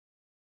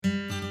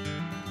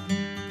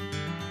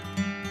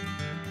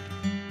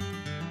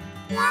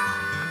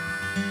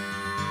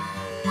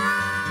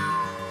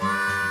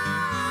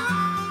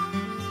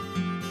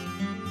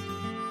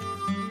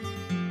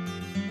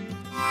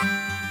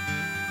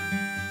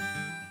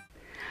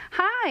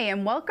Hi,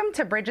 and welcome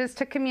to Bridges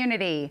to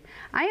Community.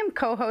 I am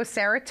co-host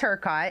Sarah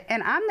Turcott,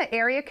 and I'm the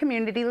Area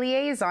Community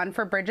Liaison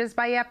for Bridges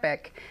by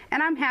Epic,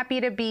 and I'm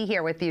happy to be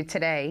here with you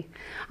today.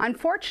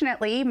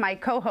 Unfortunately, my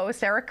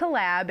co-host Erica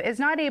Lab is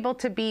not able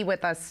to be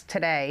with us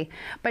today,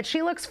 but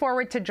she looks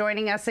forward to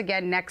joining us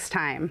again next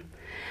time.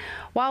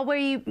 While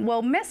we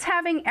will miss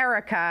having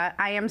Erica,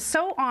 I am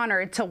so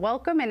honored to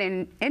welcome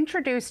and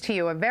introduce to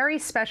you a very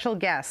special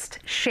guest,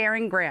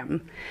 Sharon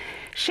Grimm.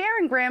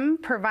 Sharon Grimm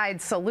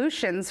provides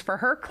solutions for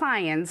her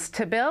clients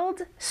to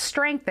build,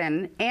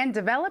 strengthen, and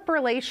develop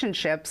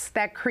relationships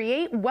that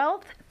create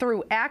wealth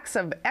through acts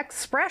of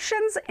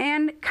expressions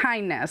and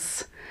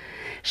kindness.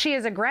 She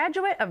is a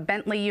graduate of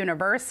Bentley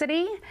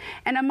University,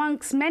 and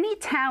amongst many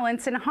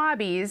talents and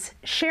hobbies,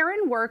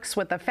 Sharon works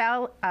with a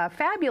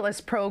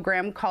fabulous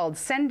program called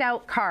Send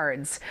Out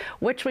Cards,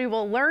 which we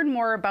will learn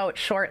more about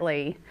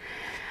shortly.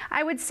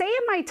 I would say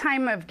in my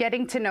time of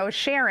getting to know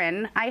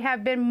Sharon, I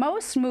have been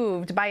most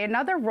moved by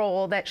another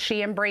role that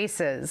she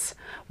embraces,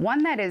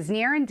 one that is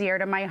near and dear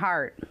to my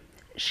heart.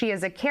 She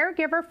is a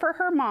caregiver for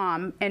her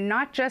mom, and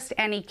not just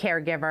any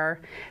caregiver.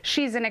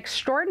 She's an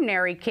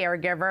extraordinary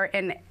caregiver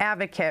and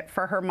advocate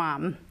for her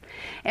mom.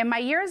 In my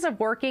years of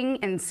working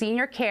in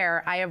senior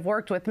care, I have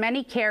worked with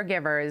many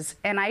caregivers,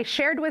 and I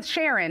shared with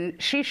Sharon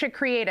she should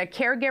create a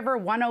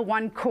Caregiver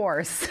 101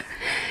 course.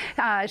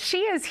 She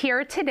is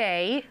here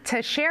today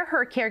to share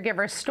her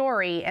caregiver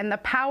story and the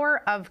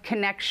power of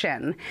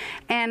connection.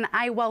 And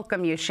I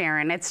welcome you,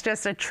 Sharon. It's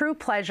just a true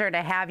pleasure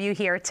to have you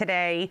here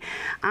today.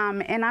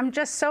 And I'm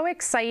just so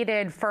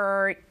excited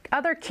for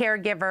other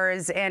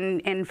caregivers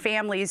and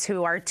families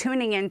who are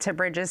tuning into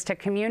Bridges to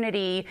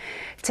Community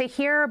to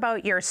hear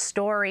about your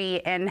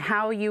story and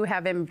how you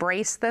have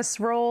embraced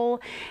this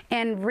role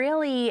and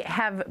really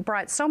have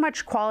brought so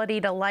much quality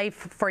to life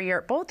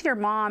for both your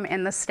mom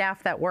and the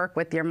staff that work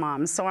with your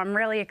mom. So I'm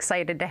really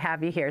excited to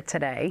have you here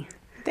today.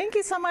 Thank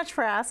you so much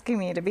for asking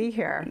me to be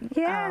here.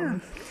 Yeah.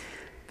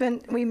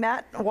 We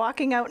met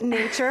walking out in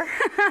nature.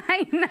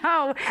 I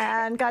know.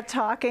 And got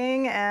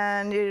talking,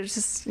 and it was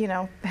just,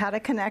 had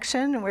a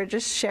connection, and we're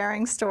just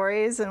sharing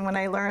stories. And when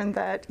I learned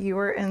that you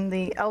were in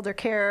the elder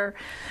care,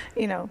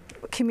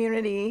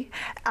 community,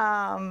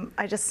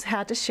 I just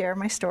had to share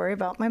my story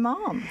about my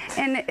mom.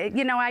 And,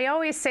 I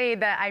always say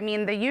that,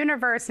 the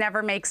universe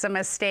never makes a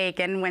mistake.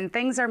 And when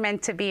things are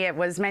meant to be, it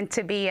was meant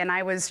to be. And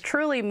I was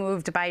truly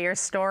moved by your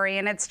story.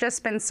 And it's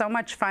just been so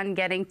much fun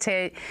getting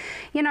to,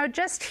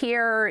 just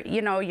hear,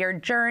 your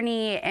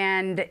journey.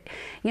 And,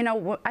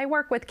 I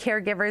work with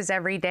caregivers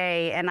every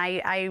day, and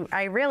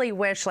I really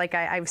wish, like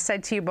I've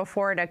said to you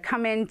before, to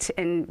come in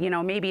and,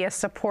 maybe a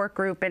support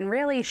group and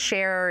really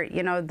share,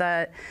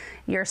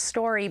 your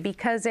story,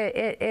 because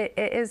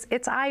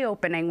it's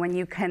eye-opening when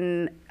you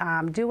can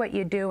do what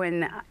you do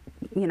and,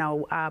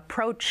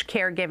 approach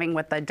caregiving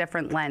with a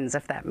different lens,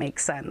 if that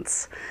makes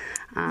sense.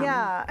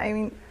 Yeah,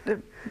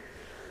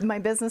 my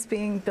business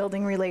being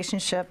building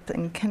relationship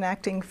and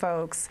connecting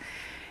folks,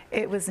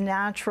 it was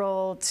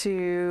natural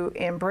to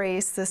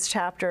embrace this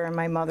chapter in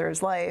my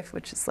mother's life,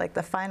 which is like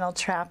the final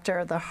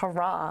chapter, the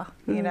hurrah,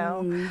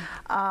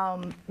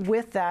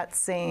 with that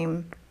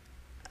same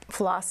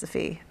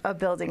philosophy of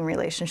building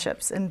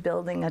relationships and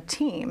building a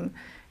team.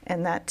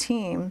 And that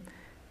team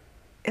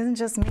isn't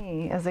just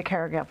me as a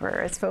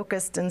caregiver. It's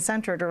focused and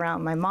centered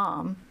around my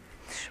mom.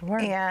 Sure.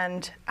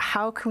 And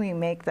how can we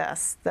make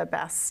this the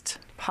best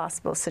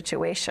possible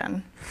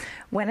situation?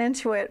 Went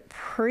into it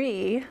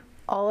pre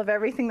all of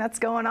everything that's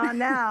going on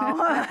now.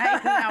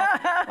 I know.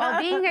 Well,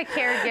 being a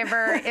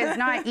caregiver is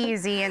not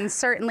easy, and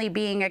certainly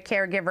being a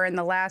caregiver in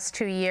the last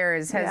 2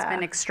 years has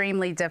been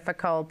extremely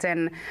difficult.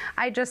 And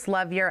I just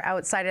love your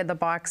outside of the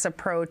box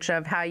approach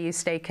of how you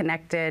stay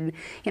connected,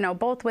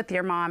 both with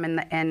your mom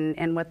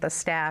and with the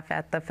staff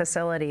at the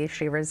facility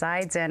she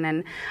resides in.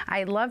 And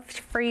I'd love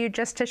for you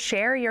just to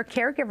share your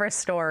caregiver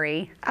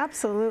story.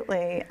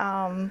 Absolutely.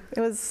 It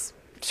was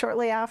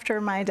shortly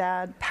after my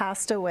dad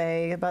passed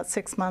away, about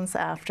 6 months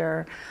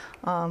after.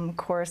 Of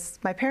course,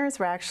 my parents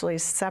were actually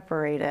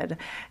separated,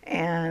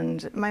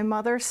 and my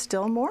mother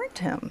still mourned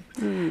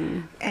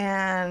him.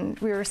 And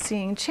we were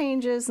seeing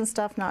changes and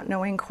stuff, not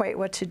knowing quite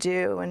what to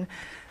do. And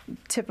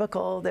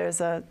typical,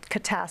 there's a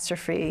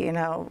catastrophe,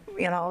 all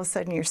of a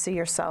sudden you see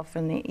yourself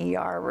in the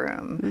ER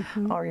room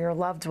or your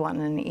loved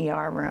one in the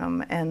ER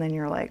room, and then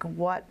you're like,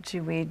 what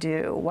do we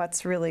do?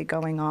 What's really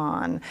going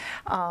on?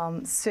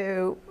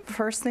 So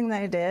first thing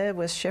that I did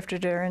was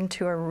shifted her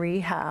into a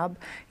rehab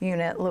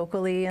unit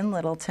locally in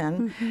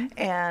Littleton,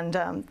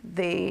 and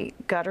they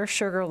got her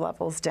sugar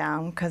levels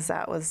down, because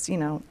that was,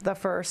 the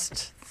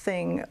first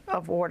thing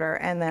of order,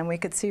 and then we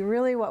could see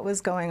really what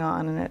was going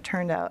on, and it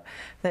turned out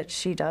that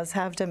she does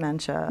have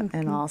dementia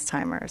and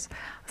Alzheimer's,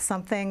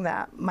 something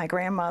that my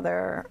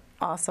grandmother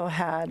also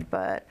had.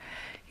 But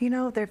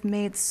they've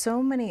made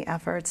so many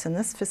efforts, and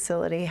this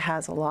facility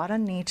has a lot of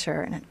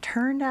nature, and it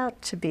turned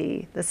out to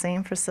be the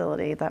same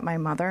facility that my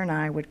mother and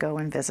I would go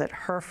and visit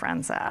her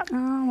friends at.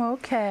 Oh,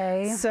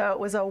 okay. So it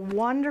was a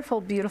wonderful,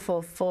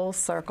 beautiful, full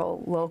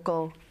circle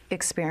local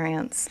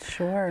experience.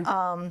 Sure.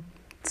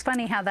 It's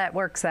funny how that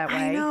works that way.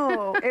 I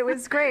know. It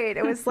was great.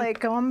 It was like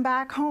going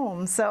back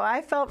home. So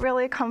I felt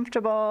really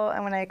comfortable.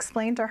 And when I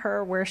explained to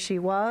her where she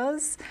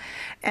was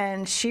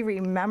and she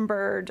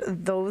remembered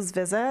those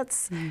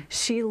visits,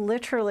 she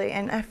literally,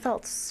 and I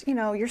felt, you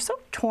know, you're so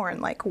torn.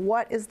 Like,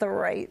 what is the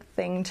right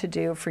thing to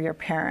do for your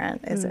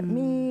parent? Is it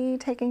me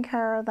taking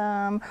care of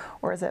them,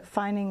 or is it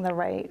finding the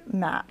right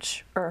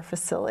match or a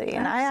facility?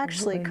 And I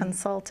actually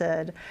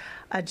consulted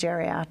a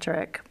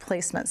geriatric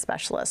placement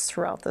specialist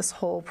throughout this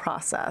whole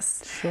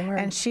process. Sure.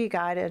 And she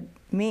guided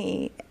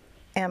me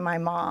and my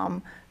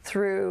mom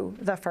through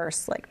the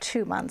first like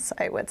 2 months,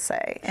 I would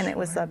say. And it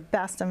was the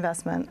best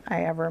investment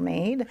I ever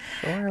made.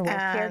 Sure. Well,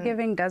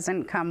 caregiving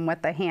doesn't come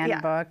with a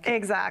handbook. Yeah,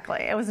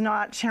 exactly. I was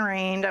not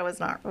trained. I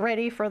was not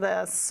ready for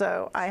this.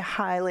 So I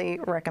highly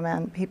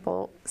recommend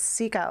people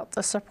seek out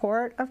the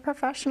support of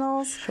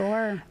professionals.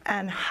 Sure.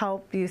 And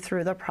help you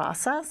through the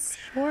process.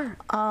 Sure.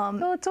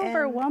 Well, it's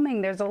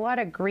overwhelming. There's a lot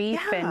of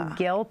grief and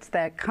guilt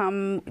that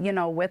come, you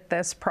know, with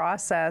this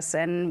process.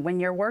 And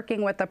when you're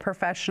working with a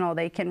professional,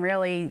 they can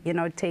really, you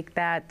know, take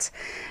that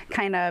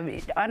kind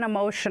of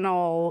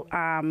unemotional,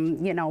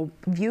 you know,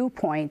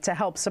 viewpoint to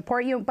help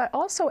support you, but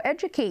also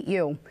educate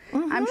you.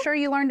 I'm sure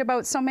you learned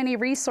about so many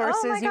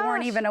resources you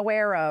weren't even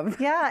aware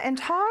of. Yeah, and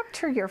talk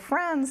to your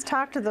friends,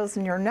 talk to those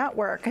in your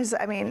network, because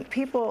I mean,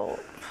 people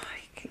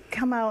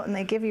come out and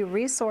they give you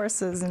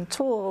resources and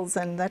tools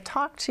and they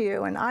talk to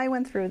you, and I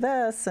went through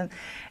this, and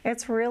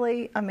it's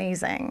really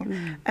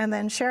amazing. And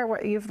then share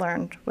what you've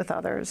learned with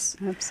others.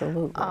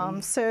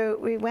 Absolutely. So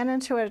we went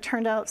into it. It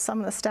turned out some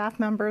of the staff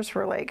members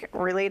were like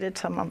related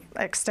to my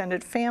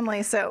extended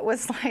family, so it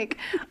was like,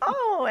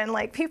 oh, and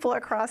like people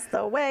across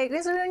the way,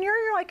 because when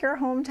you're like your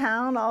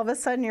hometown, all of a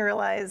sudden you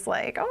realize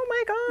like, oh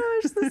my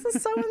gosh, this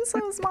is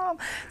so-and-so's mom.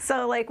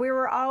 So like we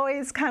were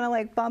always kind of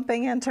like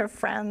bumping into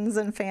friends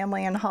and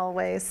family in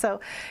hallways.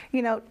 So,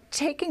 you know,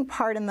 taking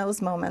part in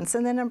those moments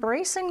and then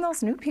embracing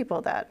those new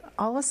people that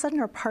all of a sudden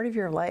are part of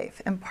your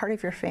life and part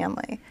of your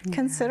family.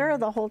 Consider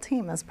the whole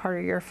team as part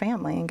of your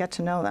family and get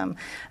to know them.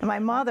 And my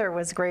mother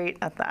was great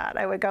at that.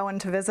 I would go in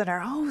to visit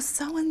her. Oh,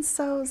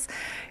 so-and-so's,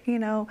 you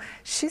know,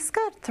 she's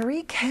got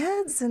 3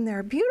 kids and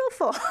they're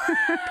beautiful.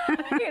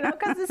 You know,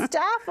 because the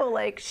staff will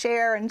like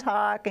share and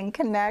talk and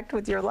connect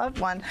with your loved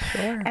one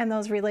and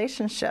those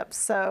relationships.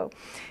 So,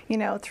 you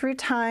know, through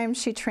time,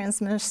 she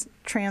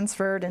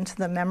transferred into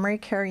the memory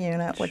care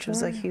unit, which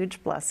was a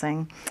huge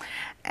blessing.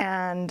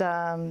 And,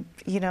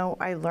 you know,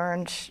 I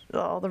learned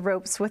all the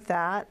ropes with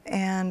that.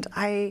 And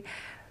I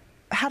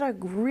had a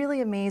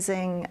really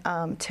amazing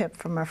tip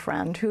from a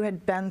friend who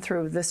had been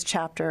through this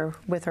chapter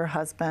with her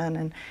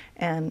husband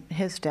and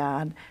his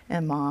dad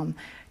and mom,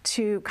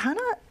 to kind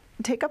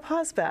of take a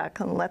pause back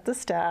and let the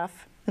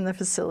staff in the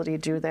facility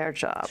do their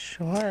job.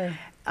 Sure.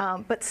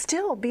 But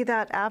still be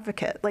that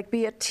advocate, like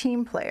be a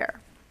team player.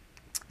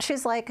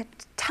 She's like,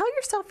 tell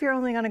yourself you're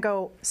only going to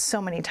go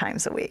so many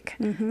times a week.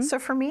 So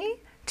for me,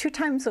 2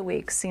 times a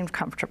week seemed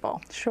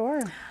comfortable.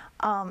 Sure.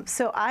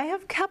 So I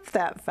have kept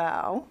that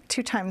vow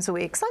 2 times a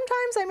week.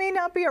 Sometimes I may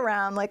not be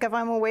around. Like if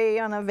I'm away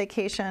on a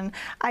vacation,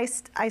 I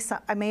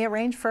may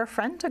arrange for a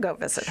friend to go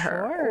visit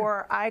her,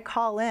 or I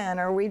call in,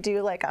 or we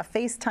do like a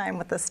FaceTime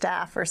with the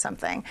staff or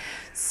something.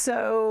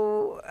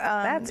 So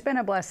that's been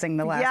a blessing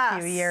the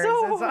last few years.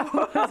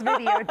 Is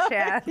video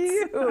chats.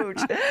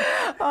 Huge.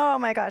 Oh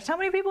my gosh, how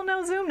many people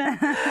know Zoom now?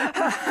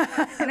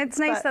 And it's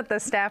nice that the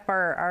staff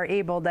are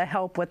able to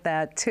help with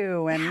that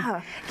too.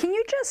 And can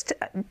you just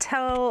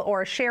tell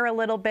or share a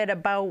little bit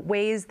about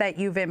ways that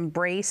you've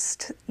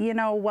embraced, you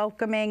know,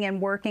 welcoming and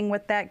working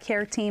with that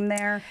care team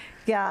there?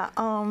 Yeah,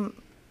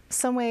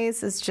 some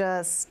ways is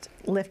just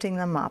lifting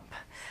them up.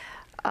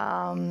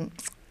 And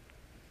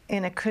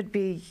it could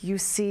be you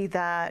see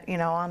that, you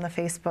know, on the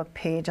Facebook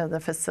page of the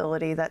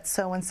facility that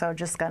so-and-so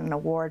just got an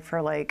award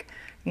for like,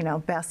 you know,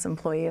 best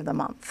employee of the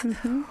month.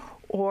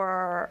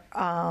 Or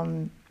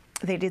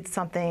they did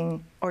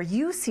something, or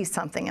you see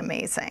something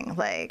amazing.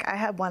 Like I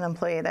had one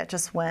employee that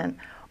just went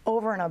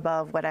over and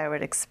above what I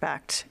would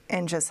expect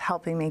in just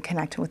helping me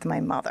connect with my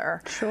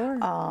mother. Sure.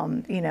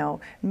 You know,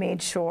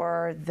 made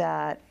sure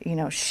that, you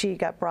know, she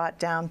got brought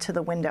down to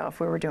the window if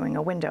we were doing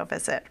a window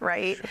visit,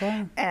 right?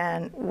 Sure.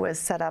 And was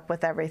set up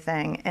with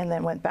everything and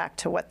then went back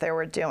to what they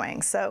were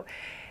doing. So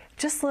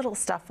just little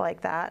stuff like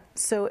that.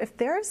 So if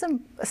there's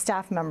some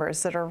staff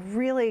members that are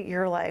really,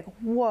 you're like,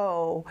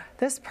 whoa,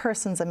 this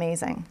person's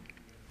amazing.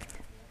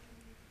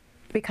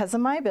 Because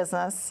of my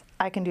business,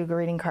 I can do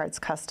greeting cards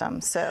custom.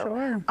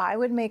 So I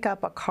would make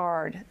up a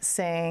card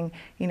saying,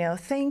 you know,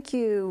 thank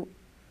you,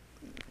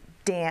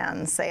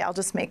 Dan, say, I'll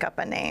just make up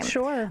a name.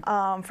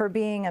 For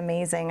being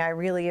amazing. I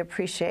really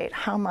appreciate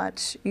how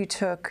much you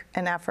took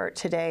an effort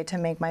today to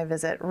make my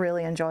visit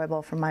really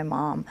enjoyable for my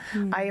mom.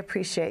 I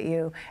appreciate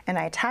you. And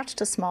I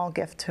attached a small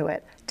gift to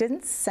it.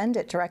 Didn't send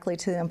it directly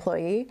to the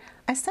employee.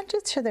 I sent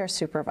it to their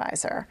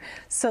supervisor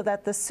so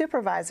that the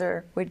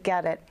supervisor would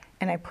get it.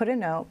 And I put a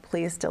note,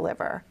 please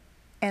deliver.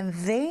 And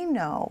they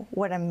know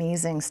what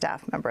amazing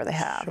staff member they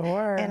have.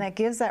 And it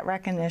gives that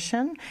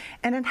recognition.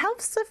 And it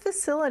helps the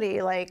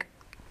facility, like,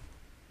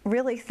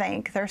 really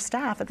thank their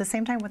staff at the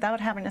same time without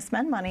having to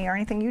spend money or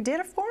anything. You did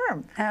it for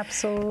them.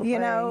 Absolutely. You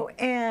know,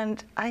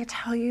 and I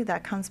tell you,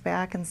 that comes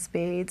back in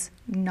spades,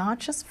 not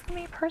just for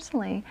me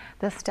personally.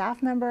 The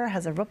staff member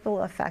has a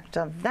ripple effect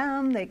of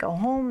them. They go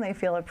home, they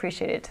feel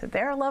appreciated to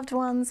their loved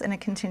ones, and it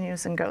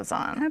continues and goes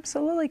on.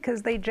 Absolutely,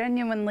 because they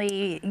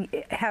genuinely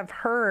have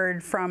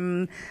heard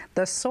from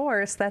the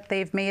source that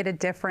they've made a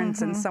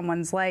difference in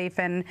someone's life.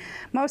 And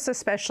most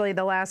especially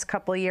the last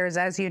couple of years,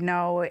 as you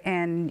know,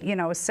 and, you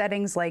know,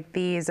 settings like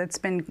these, it's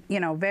been, you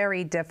know,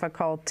 very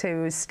difficult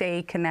to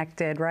stay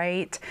connected,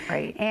 right?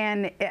 Right.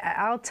 And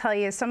I'll tell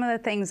you, some of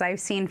the things I've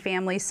seen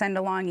families send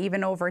along,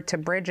 even over to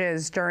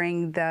Bridges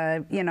during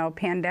the, you know,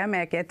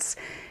 pandemic, it's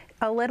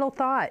a little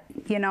thought.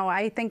 You know,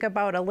 I think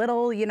about a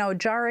little, you know,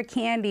 jar of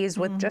candies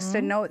with just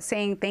a note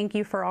saying thank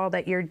you for all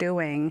that you're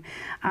doing.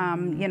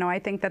 You know, I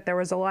think that there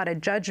was a lot of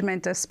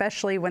judgment,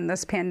 especially when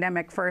this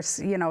pandemic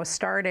first, you know,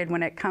 started,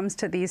 when it comes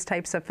to these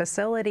types of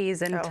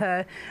facilities, and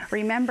to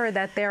remember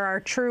that there are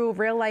true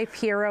real life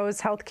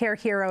heroes, healthcare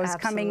heroes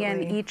coming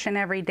in each and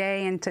every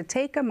day, and to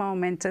take a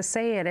moment to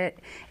say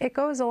it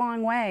goes a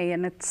long way,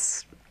 and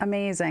it's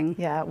amazing.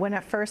 Yeah, when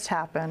it first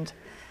happened,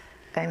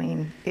 I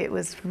mean, it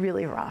was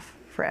really rough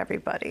for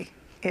everybody.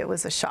 It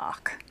was a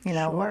shock. You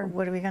know,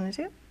 what are we going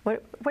to do?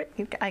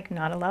 I'm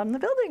not allowed in the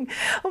building.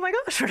 Oh my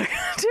gosh, what are we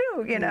going to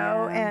do? You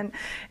know,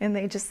 and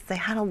they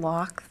had to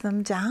lock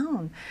them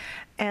down.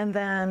 And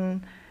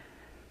then,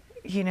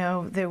 you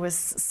know, there was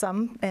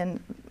some, and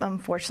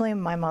unfortunately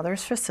my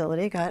mother's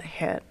facility got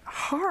hit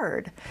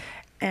hard,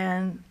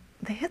 and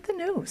they hit the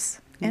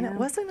news. And it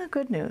wasn't a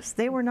good news.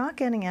 They were not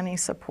getting any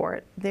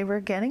support. They were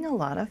getting a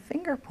lot of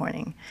finger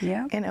pointing.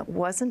 And it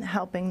wasn't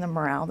helping the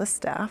morale of the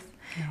staff.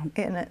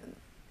 And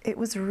it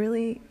was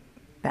really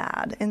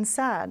bad and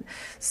sad.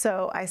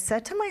 So I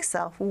said to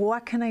myself,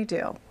 what can I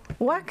do?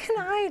 What can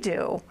I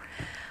do?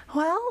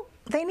 Well,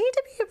 they need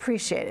to be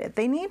appreciated.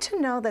 They need to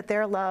know that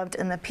they're loved,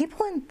 and the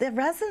people in the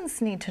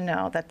residents need to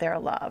know that they're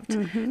loved.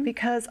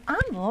 Because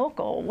I'm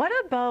local. What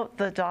about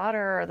the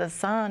daughter or the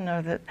son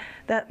or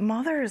that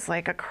mother's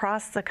like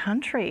across the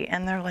country,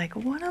 and they're like,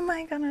 what am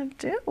I gonna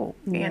do?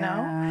 You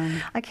know,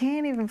 I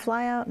can't even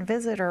fly out and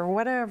visit or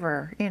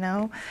whatever, you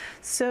know?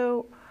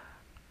 So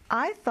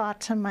I thought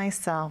to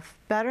myself,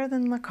 better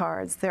than the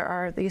cards, there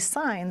are these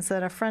signs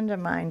that a friend of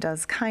mine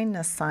does,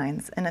 kindness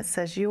signs, and it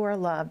says you are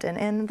loved. And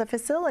in the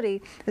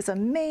facility is a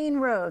main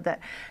road that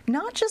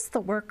not just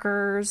the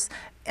workers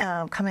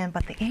come in,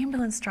 but the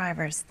ambulance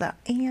drivers, the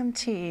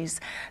EMTs,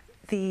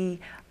 the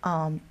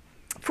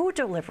food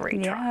delivery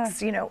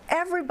trucks, you know,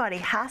 everybody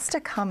has to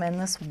come in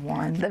this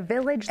one. The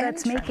village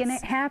that's making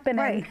it happen.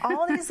 Right,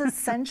 all these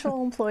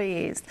essential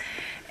employees.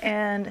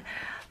 And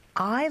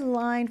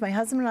my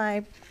husband and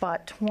I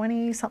bought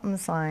 20-something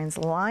signs,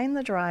 lined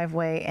the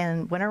driveway,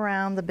 and went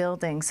around the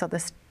building so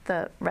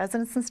the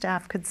residents and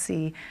staff could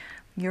see,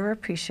 you're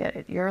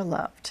appreciated, you're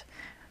loved.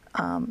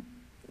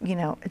 You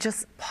know,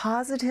 just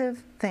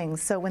positive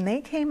things. So when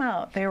they came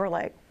out, they were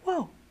like,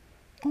 whoa,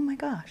 oh my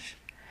gosh.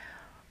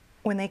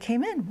 When they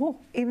came in, whoa,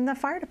 even the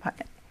fire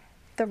department.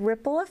 The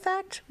ripple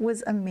effect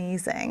was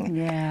amazing.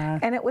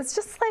 And it was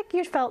just like,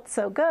 you felt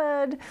so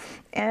good.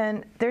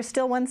 And there's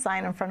still one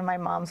sign in front of my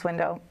mom's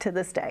window to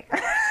this day.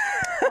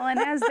 Well, and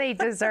as they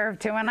deserve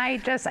to. And I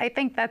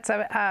think that's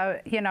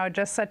you know,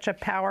 just such a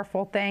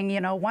powerful thing. You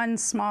know, one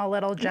small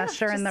little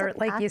gesture, and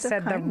like you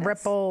said, the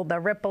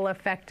ripple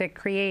effect it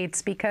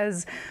creates.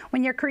 Because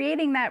when you're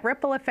creating that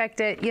ripple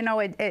effect, you know,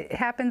 it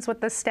happens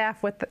with the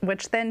staff,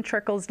 which then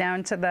trickles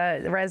down to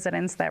the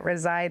residents that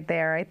reside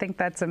there. I think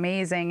that's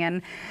amazing.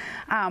 And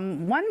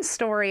one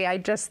story I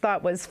just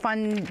thought was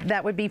fun,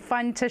 that would be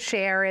fun to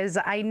share, is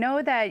I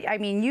know that, I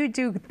mean, you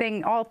do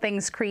all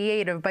things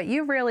creative, but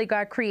you really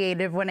got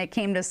creative when it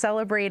came to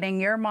celebrating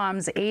your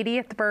mom's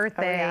 80th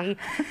birthday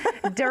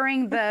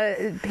during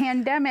the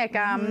pandemic.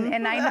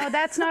 And I know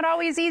that's not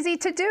always easy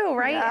to do,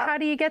 right? How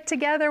do you get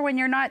together when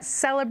you're not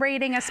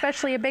celebrating,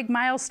 especially a big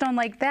milestone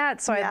like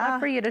that? So I'd love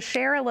for you to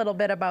share a little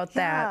bit about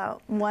that.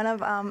 One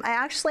of, I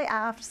actually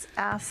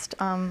asked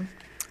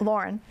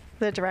Lauren,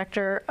 the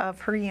director of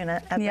her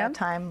unit at that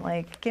time,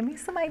 like, give me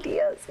some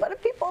ideas. What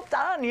have people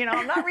done? You know,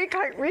 I'm not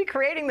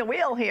recreating the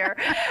wheel here.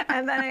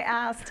 And then I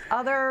asked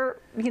other,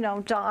 you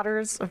know,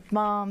 daughters of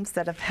moms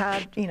that have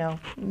had, you know,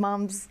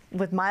 moms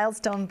with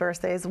milestone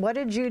birthdays, what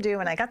did you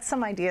do? And I got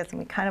some ideas, and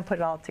we kind of put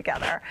it all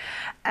together.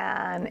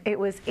 And it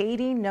was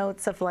 80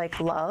 notes of like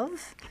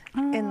love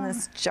in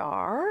this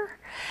jar.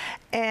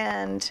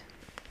 And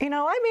you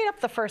know, I made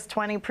up the first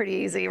 20 pretty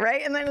easy,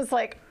 right? And then it's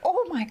like,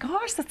 oh my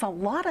gosh, that's a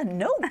lot of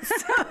notes.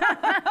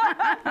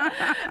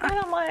 And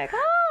I'm like,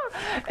 oh.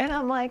 And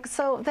I'm like,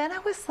 so then I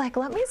was like,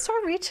 let me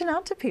start reaching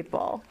out to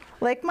people.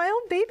 Like my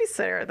old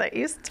babysitter that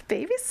used to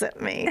babysit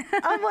me.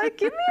 I'm like,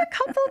 give me a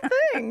couple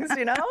things,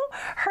 you know?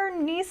 Her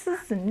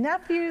nieces and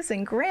nephews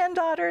and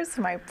granddaughters,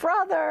 my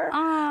brother,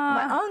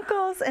 my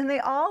uncles, and they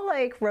all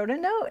like wrote a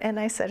note, and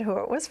I said who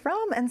it was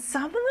from, and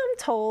some of them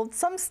told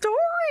some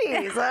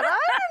stories that I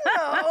didn't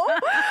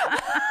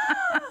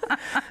know.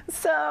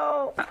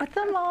 So put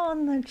them all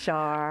in the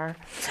jar,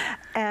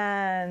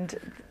 and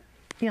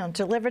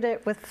delivered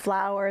it with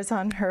flowers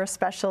on her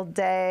special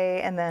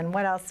day. And then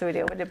what else did we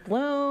do? We did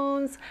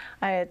balloons.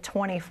 I had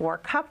 24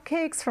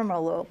 cupcakes from a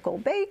local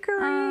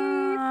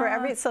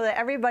bakery so that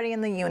everybody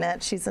in the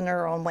unit, she's in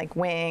her own like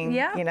wing,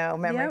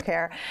 memory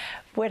care,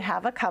 would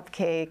have a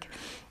cupcake.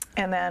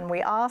 And then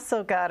we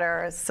also got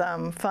her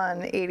some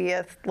fun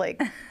 80th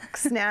like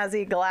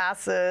snazzy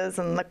glasses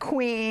and the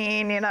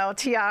queen,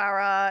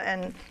 tiara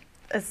and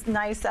a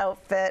nice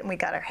outfit. And we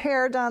got her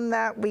hair done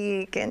that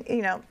week. And,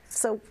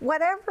 so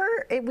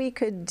whatever we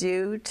could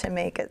do to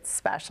make it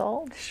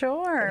special,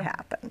 it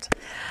happened.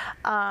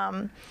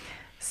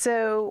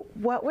 So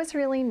what was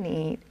really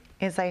neat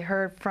is I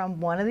heard from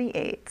one of the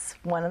aides,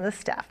 one of the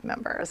staff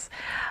members.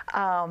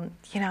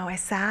 I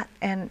sat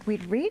and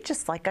we'd read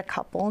just like a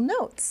couple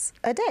notes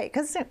a day,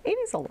 because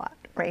 80's a lot,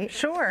 right?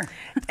 Sure.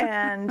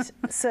 And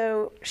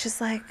so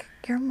she's like,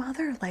 your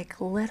mother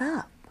like lit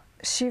up.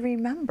 She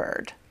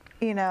remembered,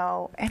 and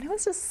it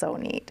was just so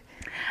neat.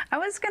 I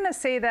was going to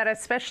say that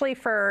especially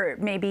for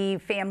maybe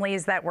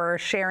families that were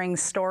sharing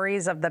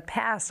stories of the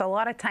past, a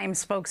lot of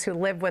times folks who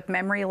live with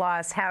memory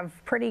loss have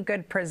pretty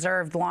good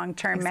preserved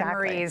long-term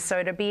memories.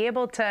 So to be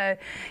able to,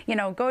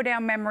 go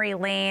down memory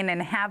lane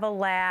and have a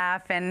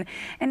laugh, and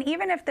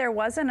even if there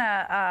wasn't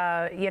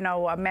a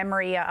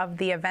memory of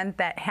the event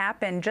that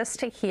happened, just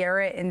to hear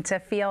it and to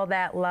feel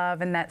that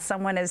love and that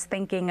someone is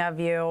thinking of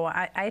you,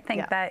 I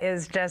think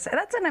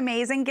that's an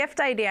amazing gift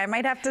idea. I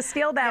might have to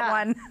steal that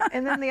one.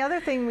 And then the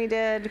other thing we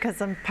did,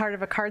 because I'm part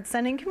of a card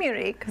sending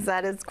community, because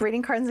that is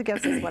greeting cards and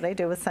gifts is what I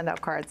do, is send out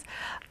cards.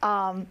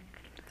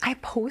 I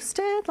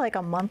posted like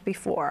a month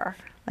before,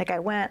 like I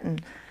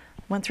went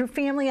through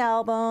family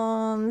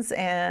albums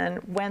and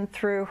went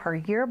through her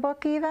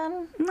yearbook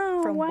even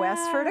from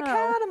Westford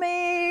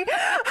Academy.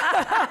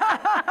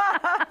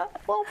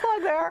 Little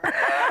plug there.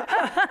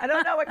 I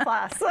don't know what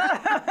class.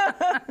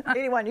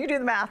 81, you do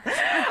the math.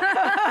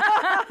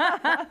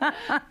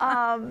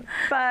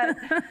 But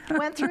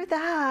went through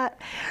that,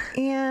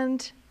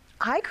 and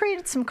I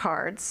created some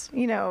cards,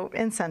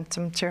 and sent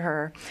them to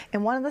her.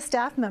 And one of the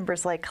staff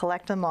members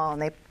collected them all,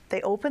 and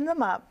they opened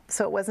them up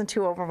so it wasn't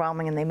too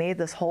overwhelming, and they made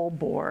this whole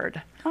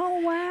board. Oh,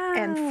 wow.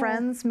 And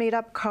friends made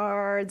up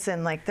cards,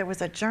 and there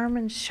was a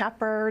German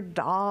Shepherd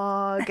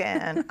dog,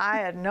 and I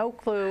had no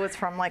clue. It was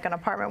from an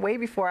apartment way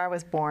before I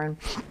was born.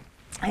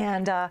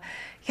 And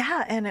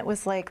and it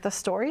was the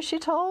stories she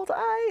told,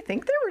 I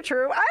think they were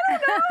true. I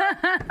don't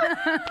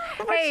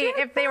know. Hey,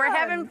 if they were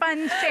having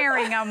fun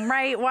sharing them,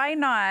 right? Why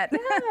not?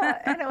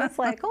 Yeah, and it was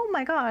oh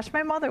my gosh,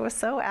 my mother was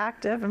so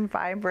active and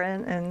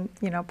vibrant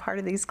and, part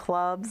of these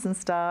clubs and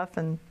stuff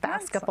and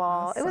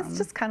basketball. That's awesome. It was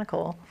just kind of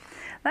cool.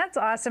 That's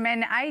awesome.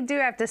 And I do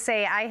have to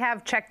say, I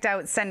have checked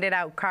out Send It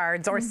Out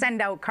cards, or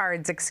Send Out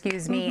cards,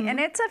 excuse me. And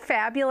it's a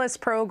fabulous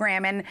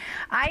program. And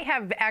I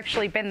have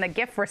actually been the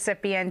gift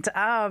recipient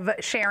of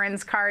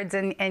Sharon's cards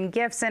and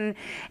gifts. And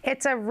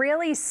it's a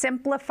really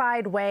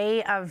simplified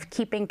way of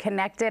keeping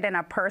connected in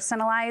a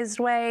personalized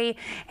way.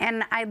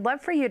 And I'd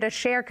love for you to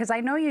share, because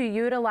I know you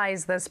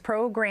utilize this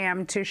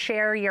program to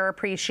share your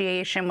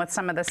appreciation with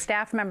some of the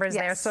staff members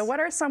there. So what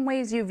are some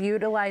ways you've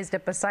utilized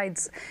it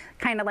besides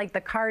kind of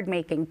the card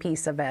making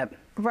piece of it?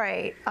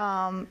 Right.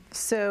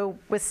 So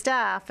with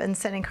staff and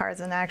sending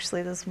cards, and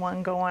actually there's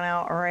one going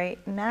out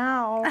right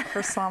now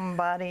for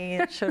somebody.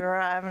 It should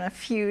arrive in a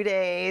few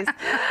days.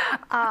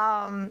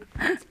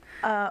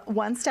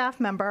 One staff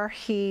member,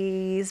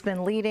 he's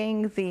been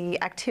leading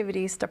the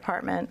activities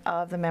department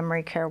of the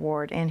memory care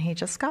ward, and he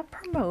just got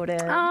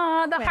promoted.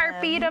 Oh, the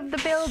heartbeat of the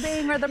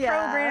building or the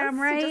program,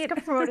 right? He just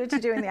got promoted to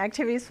doing the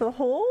activities for the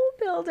whole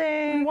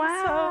building.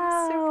 Wow. So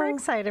I'm super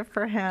excited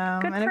for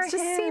him. Good and for I've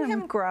just seen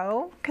him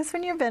grow, because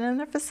when you've been in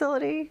a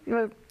facility,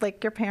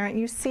 like your parent,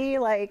 you see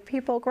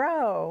people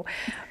grow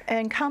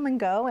and come and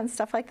go and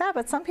stuff like that,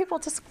 but some people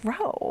just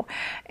grow.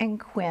 And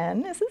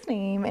Quinn is his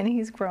name, and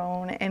he's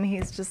grown, and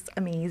he's just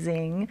amazing.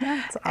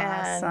 That's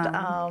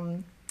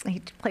awesome. And he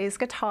plays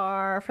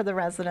guitar for the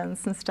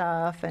residents and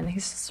stuff, and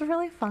he's just a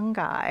really fun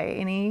guy,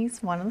 and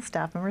he's one of the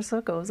staff members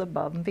that goes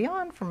above and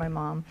beyond for my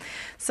mom.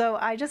 So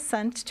I just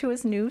sent to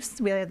his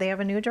they have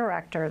a new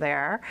director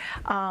there,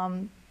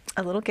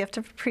 a little gift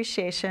of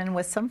appreciation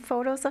with some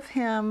photos of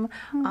him.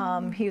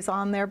 He was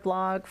on their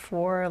blog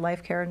for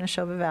Life Care in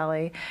Neshoba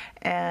Valley,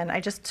 and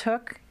I just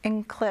took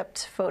and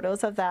clipped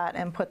photos of that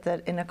and put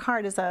that in a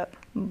card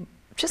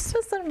just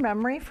as a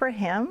memory for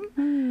him,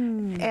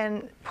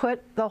 and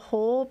put the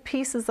whole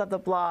pieces of the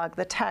blog,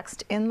 the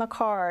text, in the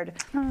card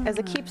as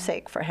a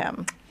keepsake for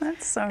him.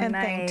 That's so and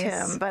nice. Thanked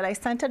him. But I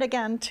sent it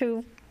again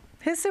to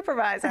his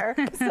supervisor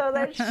so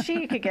that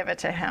she could give it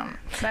to him.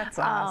 That's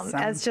awesome.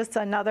 As just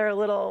another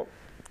little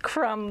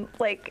crumb,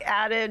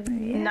 added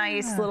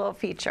nice little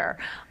feature.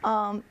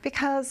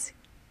 Because,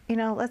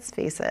 let's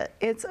face it,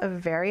 it's a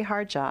very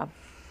hard job.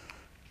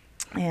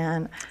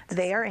 And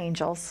they are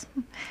angels,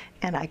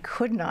 and I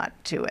could not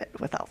do it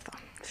without them.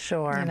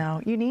 Sure.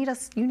 You need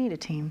a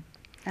team.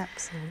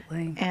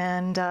 Absolutely.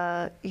 And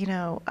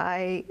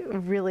I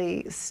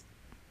really,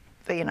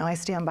 I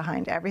stand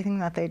behind everything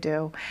that they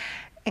do.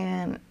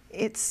 And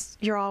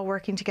you're all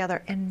working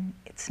together, and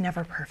it's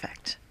never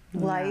perfect.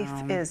 No.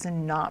 Life is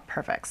not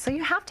perfect, so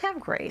you have to have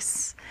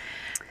grace.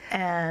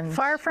 And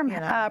far from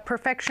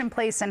perfection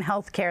place in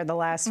healthcare the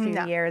last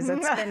few years.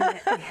 It's been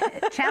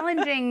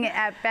challenging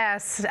at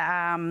best,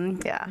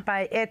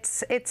 but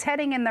it's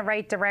heading in the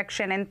right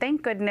direction. And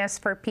thank goodness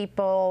for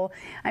people.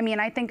 I mean,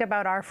 I think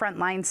about our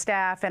frontline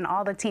staff and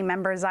all the team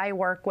members I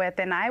work with,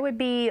 and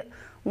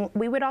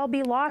we would all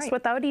be lost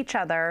without each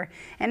other.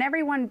 And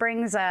everyone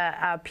brings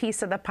a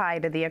piece of the pie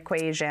to the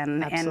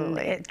equation.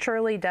 Absolutely. And it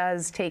truly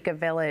does take a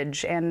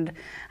village. And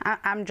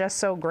I'm just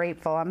so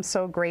grateful. I'm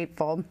so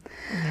grateful.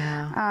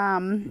 Yeah.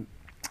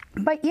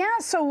 But yeah,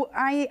 so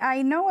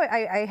I know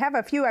I have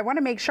a few. I want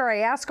to make sure I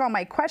ask all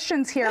my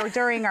questions here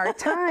during our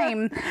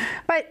time.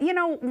 But you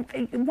know,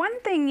 one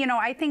thing, you know,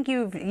 I think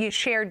you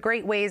shared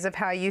great ways of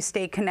how you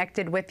stay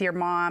connected with your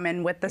mom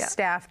and with the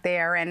staff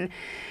there. And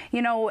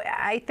you know,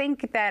 I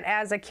think that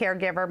as a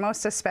caregiver,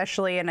 most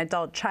especially an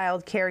adult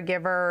child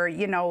caregiver,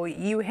 you know,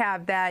 you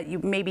have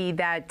that maybe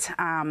that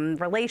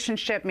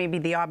relationship, maybe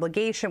the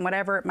obligation,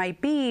 whatever it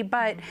might be,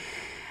 but.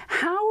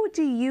 How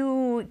do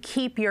you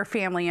keep your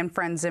family and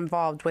friends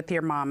involved with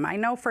your mom? I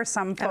know for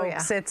some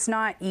folks it's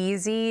not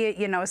easy.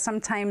 You know,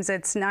 sometimes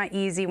it's not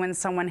easy when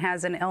someone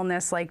has an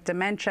illness like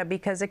dementia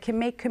because it can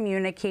make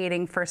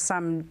communicating for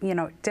some, you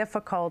know,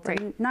 difficult. Right.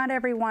 And not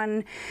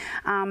everyone,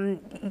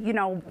 you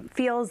know,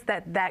 feels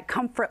that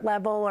comfort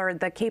level or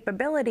the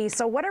capability.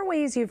 So what are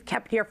ways you've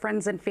kept your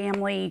friends and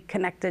family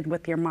connected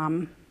with your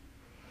mom?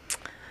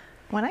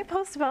 When I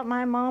post about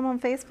my mom on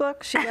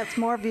Facebook, she gets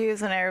more views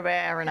than everybody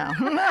I ever know.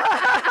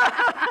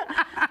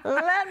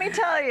 Let me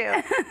tell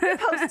you, we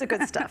post the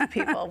good stuff,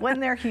 people, when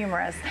they're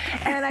humorous.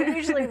 And I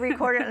usually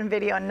record it on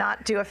video and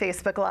not do a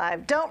Facebook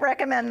Live. Don't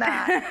recommend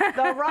that.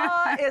 The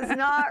raw is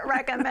not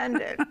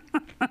recommended.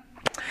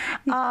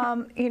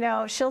 You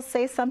know, she'll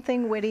say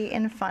something witty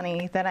and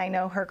funny that I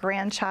know her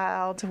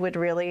grandchild would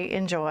really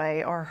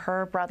enjoy, or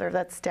her brother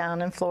that's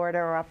down in Florida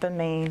or up in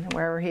Maine,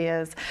 wherever he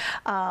is,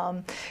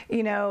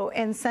 you know,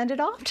 and send it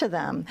off to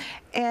them.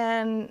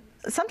 And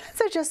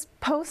sometimes I just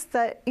post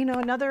that, you know,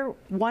 another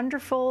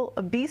wonderful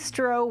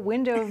bistro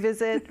window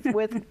visit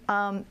with,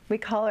 we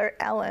call her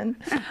Ellen.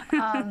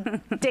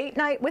 Date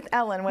night with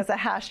Ellen was a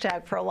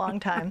hashtag for a long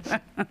time.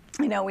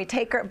 You know, we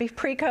take her,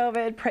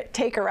 pre-COVID,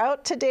 take her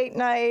out to date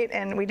night,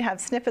 and we'd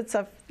have snippets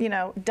of, you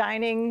know,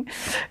 dining.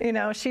 You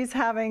know, she's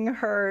having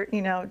her,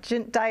 you know,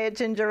 diet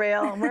ginger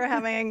ale, and we're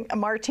having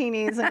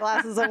martinis and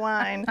glasses of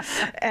wine.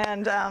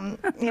 And,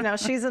 you know,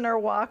 she's in her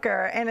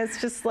walker, and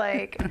it's just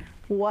like,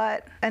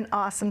 what an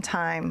awesome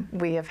time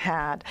we have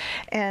had.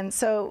 And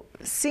so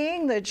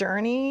seeing the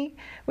journey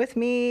with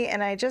me,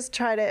 and I just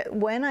try to,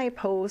 when I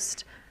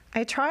post,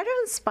 I try to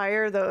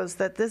inspire those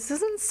that this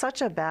isn't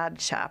such a bad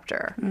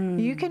chapter.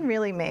 You can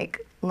really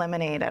make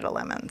lemonade out of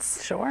lemons.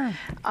 Sure.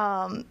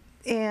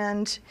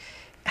 And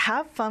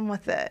have fun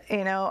with it.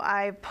 You know,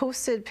 I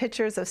posted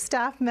pictures of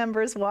staff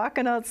members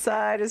walking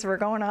outside as we're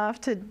going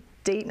off to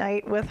date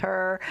night with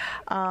her.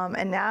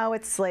 And now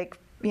it's like,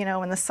 you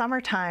know, in the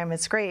summertime,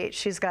 it's great.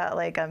 She's got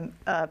like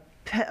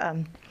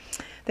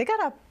they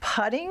got a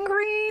putting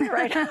green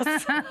right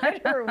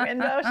outside her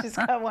window. She's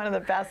got one of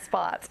the best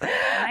spots.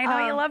 I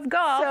know you love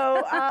golf.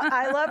 So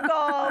I love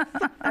golf.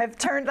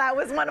 That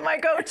was one of my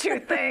go-to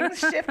things,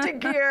 shifted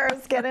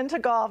gears, get into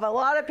golf. A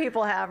lot of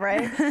people have,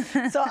 right?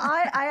 So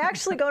I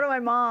actually go to my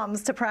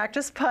mom's to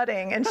practice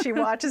putting, and she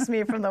watches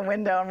me from the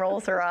window and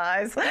rolls her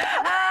eyes.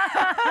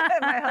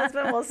 And my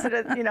husband will sit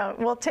at, you know,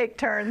 we'll take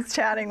turns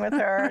chatting with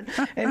her,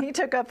 and he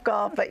took up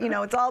golf, but you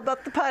know, it's all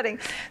about the putting.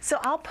 So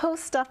I'll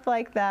post stuff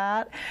like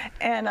that,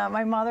 and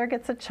my mother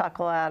gets a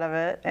chuckle out of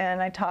it,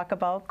 and I talk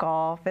about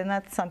golf, and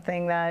that's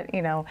something that,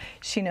 you know,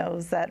 she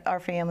knows that our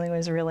family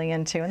was really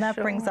into, and that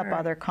brings up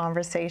other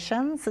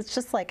conversations. It's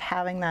just like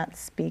having that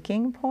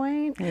speaking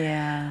point.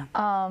 Yeah.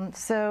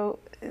 So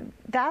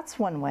that's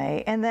one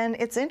way. And then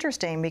it's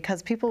interesting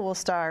because people will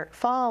start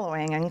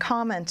following and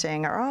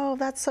commenting, or, oh,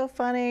 that's so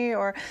funny,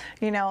 or,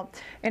 you know,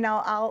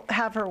 I'll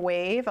have her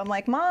wave. I'm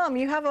like, Mom,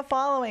 you have a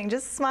following,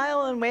 just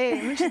smile and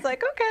wave. And she's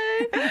like,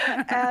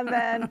 okay. And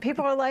then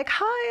people are like,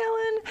 hi,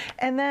 Ellen.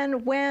 And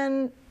then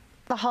when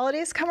the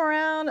holidays come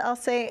around, I'll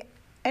say,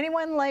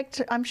 anyone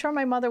I'm sure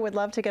my mother would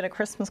love to get a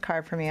Christmas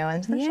card from you.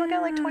 And then she'll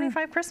get like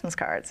 25 Christmas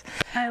cards.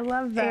 I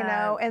love that. You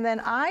know, and then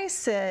I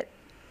sit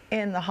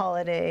in the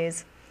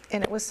holidays,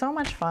 and it was so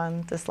much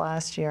fun this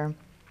last year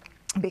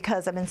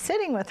because I've been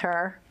sitting with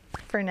her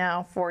for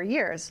now 4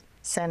 years,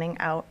 sending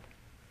out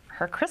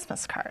her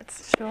Christmas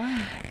cards. Sure.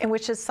 And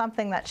which is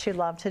something that she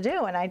loved to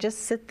do. And I just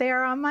sit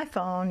there on my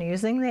phone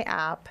using the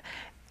app,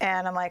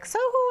 and I'm like, so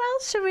who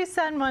else should we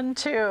send one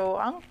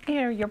to?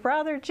 You know, your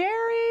brother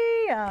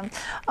Jerry,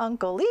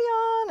 Uncle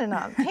Leon, and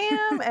Aunt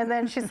Pam. And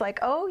then she's like,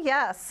 oh,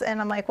 yes.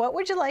 And I'm like, what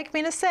would you like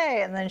me to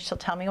say? And then she'll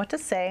tell me what to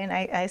say, and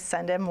I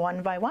send him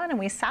one by one. And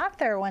we sat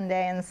there one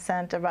day and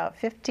sent about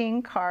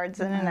 15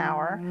 cards in an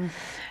hour.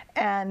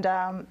 And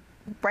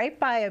right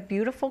by a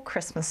beautiful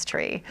Christmas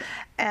tree.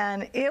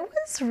 And it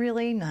was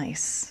really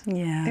nice.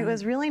 Yeah. It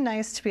was really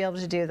nice to be able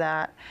to do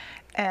that.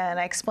 And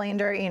I explained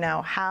to her, you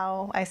know,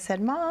 how I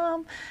said,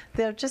 Mom,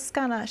 they're just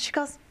gonna, she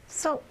goes,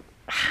 so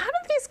how do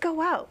these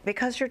go out?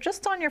 Because you're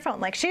just on your phone.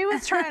 Like, she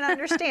was trying to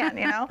understand,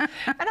 you know? And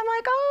I'm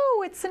like,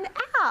 oh, it's an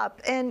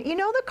app. And you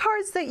know the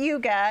cards that you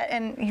get,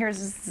 and here's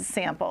a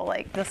sample,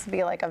 like this would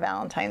be like a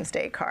Valentine's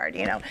Day card,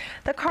 you know?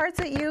 The cards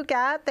that you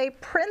get, they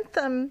print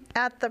them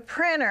at the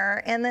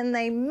printer and then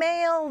they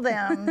mail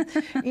them,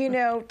 you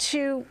know,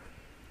 to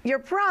your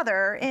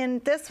brother,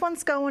 and this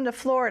one's going to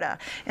Florida.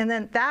 And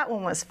then that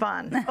one was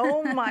fun.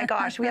 Oh my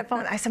gosh, we had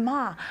fun. I said,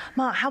 Ma,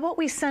 how about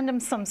we send him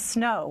some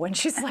snow? And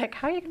she's like,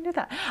 how are you gonna do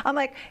that? I'm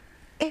like,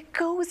 it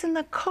goes in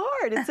the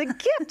card. It's a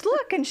gift,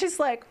 look. And she's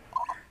like,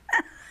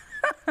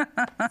 oh.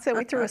 So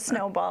we threw a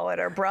snowball at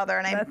her brother,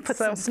 and I put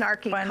some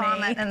snarky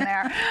comment in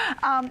there.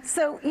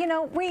 So, you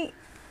know, we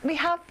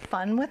have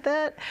fun with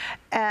it,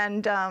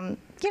 and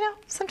you know,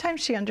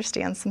 sometimes she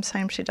understands,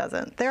 sometimes she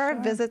doesn't. There are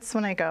visits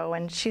when I go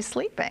and she's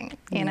sleeping,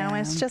 you know, and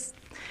it's just,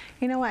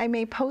 you know, I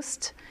may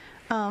post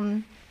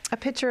a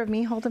picture of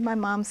me holding my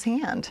mom's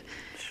hand.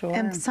 Sure.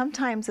 And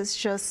sometimes it's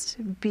just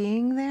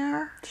being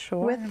there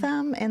with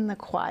them in the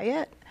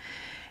quiet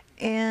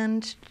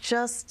and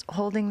just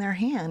holding their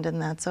hand,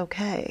 and that's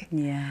okay.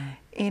 Yeah.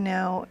 You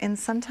know, and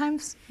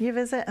sometimes you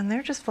visit and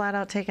they're just flat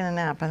out taking a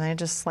nap and they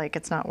just like,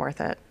 it's not worth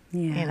it.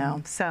 Yeah. You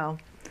know, so.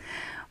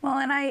 Well,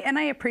 and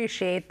I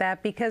appreciate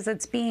that, because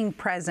it's being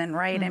present,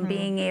 right? And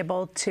being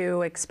able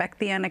to expect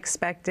the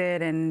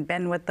unexpected and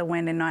bend with the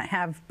wind and not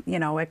have, you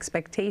know,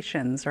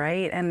 expectations,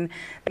 right? And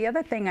the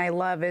other thing I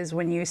love is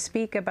when you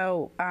speak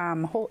about,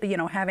 you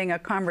know, having a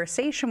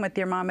conversation with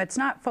your mom, it's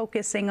not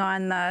focusing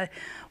on the,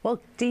 well,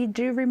 did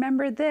you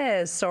remember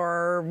this?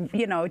 Or,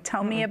 you know,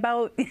 tell me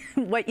about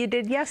what you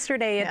did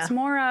yesterday. It's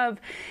more of,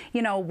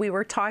 you know, we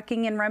were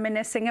talking and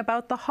reminiscing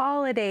about the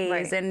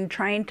holidays and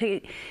trying to,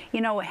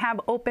 you know,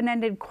 have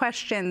open-ended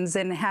questions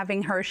and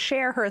having her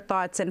share her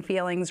thoughts and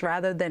feelings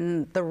rather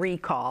than the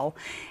recall.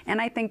 And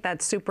I think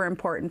that's super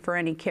important for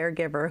any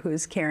caregiver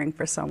who's caring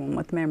for someone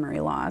with memory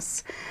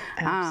loss.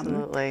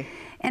 Absolutely.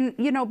 And,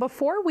 you know,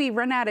 before we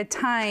run out of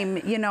time,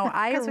 you know,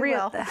 I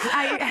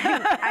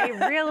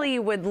really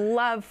would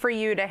love for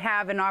you to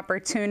have an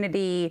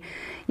opportunity,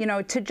 you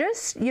know, to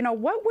just, you know,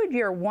 what would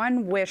your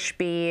one wish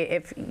be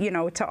if, you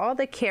know, to all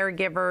the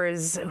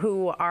caregivers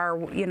who are,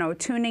 you know,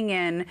 tuning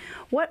in,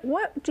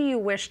 what do you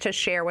wish to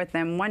share with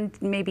them?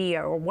 Maybe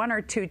one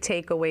or two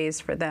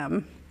takeaways for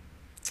them.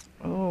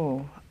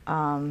 Oh,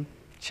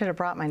 should have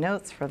brought my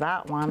notes for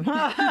that one.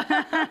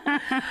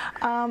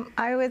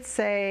 I would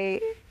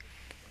say,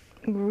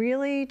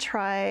 really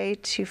try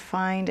to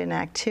find an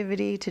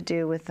activity to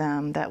do with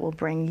them that will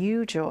bring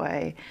you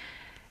joy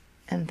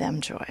and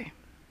them joy.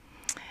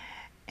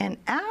 And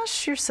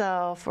ask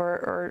yourself,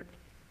 or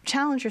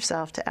challenge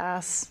yourself to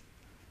ask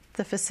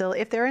the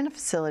facility, if they're in a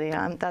facility,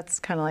 that's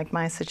kind of like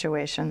my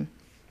situation,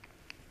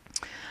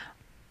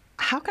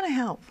 how can I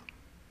help?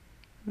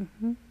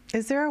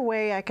 Is there a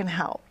way I can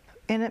help?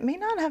 And it may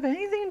not have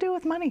anything to do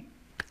with money.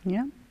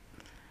 Yeah.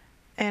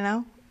 You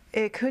know,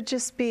 it could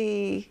just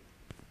be,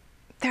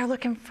 they're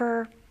looking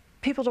for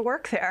people to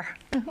work there.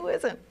 Who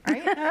isn't,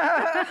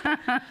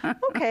 right?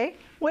 Okay,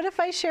 what if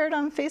I shared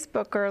on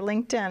Facebook or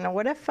LinkedIn? Or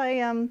what if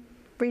I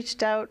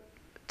reached out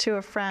to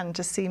a friend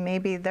to see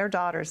maybe their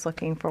daughter's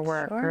looking for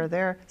work, or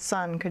their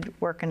son could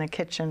work in a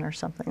kitchen or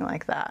something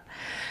like that,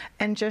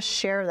 and just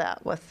share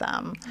that with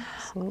them.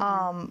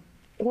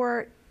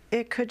 Or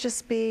it could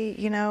just be,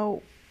 you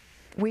know,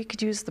 we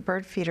could use the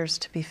bird feeders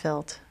to be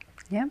filled.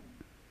 Yeah.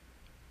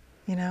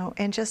 You know,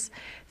 and just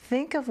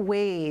think of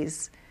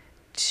ways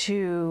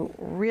to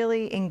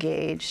really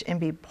engage and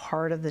be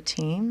part of the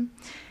team,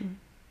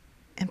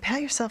 and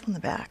pat yourself on the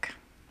back.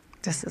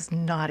 This is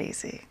not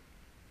easy.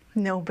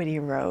 Nobody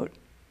wrote,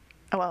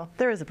 oh, well,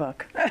 there is a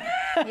book.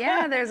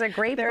 Yeah, there's a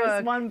great book.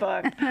 There's one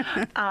book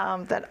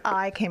that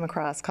I came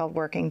across called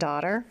Working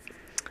Daughter,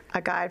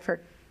 a guide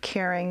for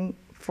caring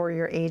for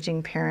your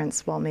aging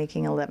parents while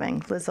making a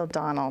living. Liz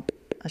O'Donnell,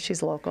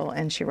 she's local,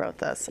 and she wrote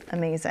this.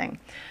 Amazing.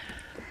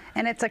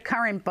 And it's a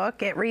current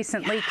book. It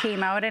recently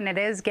came out, and it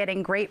is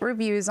getting great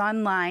reviews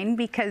online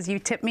because you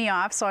tipped me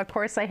off. So, of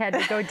course, I had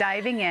to go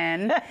diving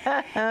in.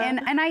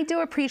 And I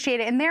do appreciate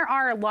it. And there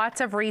are lots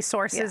of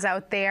resources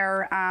out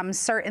there.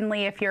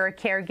 Certainly, if you're a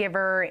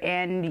caregiver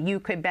and you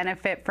could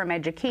benefit from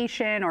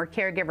education or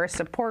caregiver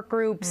support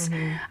groups.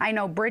 I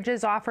know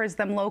Bridges offers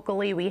them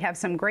locally. We have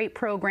some great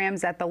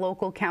programs at the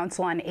local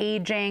Council on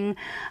Aging.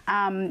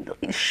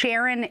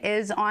 Sharon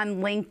is on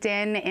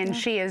LinkedIn, and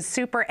she is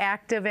super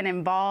active and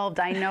involved.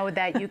 I know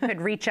that you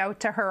could reach out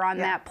to her on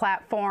that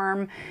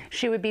platform.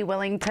 She would be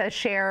willing to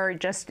share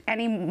just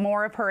any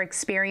more of her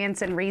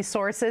experience and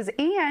resources.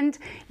 And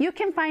you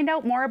can find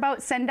out more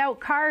about Send Out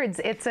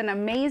Cards. It's an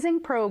amazing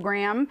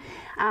program.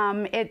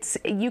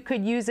 You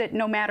could use it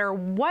no matter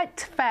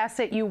what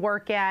facet you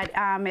work at.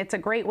 It's a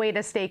great way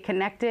to stay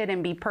connected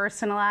and be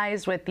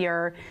personalized with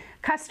your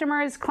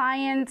customers,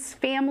 clients,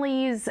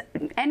 families,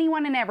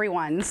 anyone and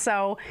everyone.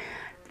 So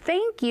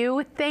Thank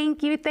you,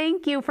 thank you,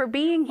 thank you for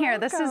being here.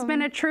 Welcome. This has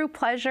been a true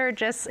pleasure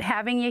just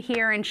having you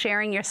here and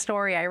sharing your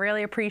story. I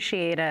really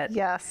appreciate it.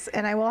 Yes,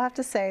 and I will have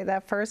to say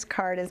that first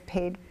card is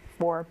paid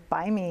for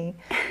by me.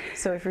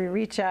 So if you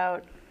reach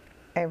out,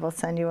 I will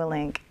send you a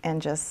link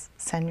and just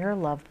send your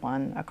loved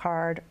one a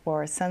card,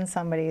 or send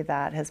somebody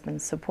that has been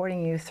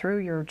supporting you through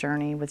your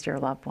journey with your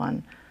loved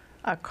one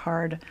a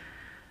card,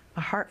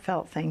 a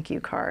heartfelt thank you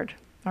card,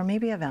 or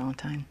maybe a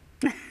Valentine.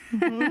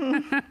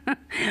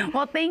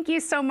 Well, thank you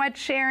so much,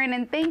 Sharon,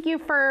 and thank you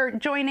for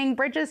joining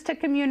Bridges to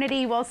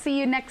Community. We'll see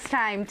you next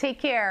time. Take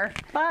care.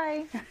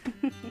 Bye.